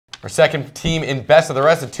Our second team in best of the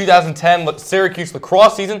rest. The 2010 Syracuse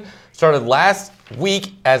lacrosse season started last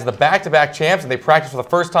week as the back-to-back champs, and they practiced for the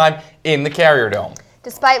first time in the Carrier Dome.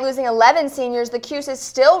 Despite losing 11 seniors, the Cuse is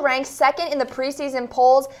still ranked second in the preseason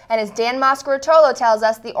polls, and as Dan Moscaritolo tells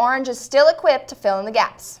us, the Orange is still equipped to fill in the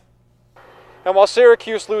gaps. And while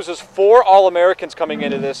Syracuse loses 4 All-Americans coming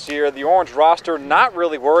into this year, the Orange roster not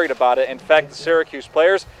really worried about it. In fact, the Syracuse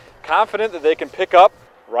players confident that they can pick up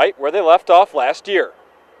right where they left off last year.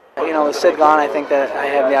 You know, with Sid gone, I think that I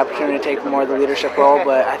have the opportunity to take more of the leadership role,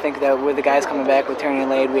 but I think that with the guys coming back, with Tierney and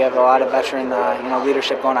Lade, we have a lot of veteran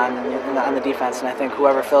leadership going on the defense, and I think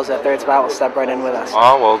whoever fills that third spot will step right in with us.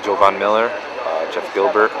 Well, Jovan Miller, Jeff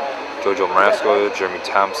Gilbert, Jojo Marasco, Jeremy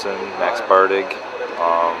Thompson, Max Bartig,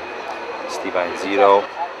 Steve Inzito.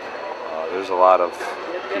 There's a lot of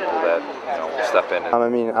people that will step in. I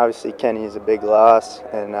mean, obviously Kenny is a big loss,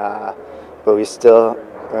 and but we still.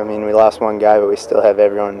 I mean, we lost one guy, but we still have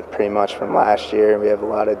everyone pretty much from last year. We have a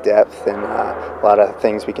lot of depth and a lot of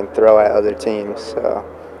things we can throw at other teams. So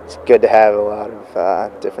it's good to have a lot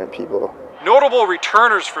of different people. Notable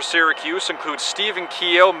returners for Syracuse include Stephen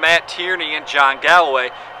Keogh, Matt Tierney, and John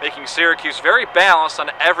Galloway, making Syracuse very balanced on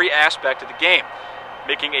every aspect of the game,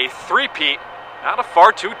 making a three-peat not a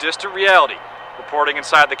far too distant reality. Reporting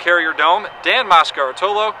inside the Carrier Dome, Dan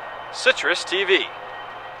Moscaritolo, CitrusTV.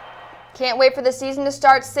 Can't wait for the season to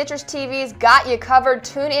start. Citrus TV's got you covered.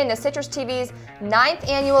 Tune in to Citrus TV's 9th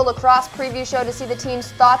annual lacrosse preview show to see the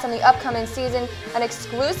team's thoughts on the upcoming season, an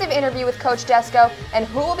exclusive interview with Coach Desko, and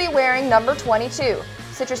who will be wearing number 22.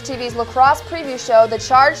 Citrus TV's lacrosse preview show, The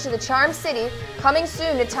Charge to the Charm City, coming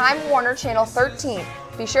soon to Time Warner Channel 13.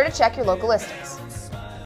 Be sure to check your local listings.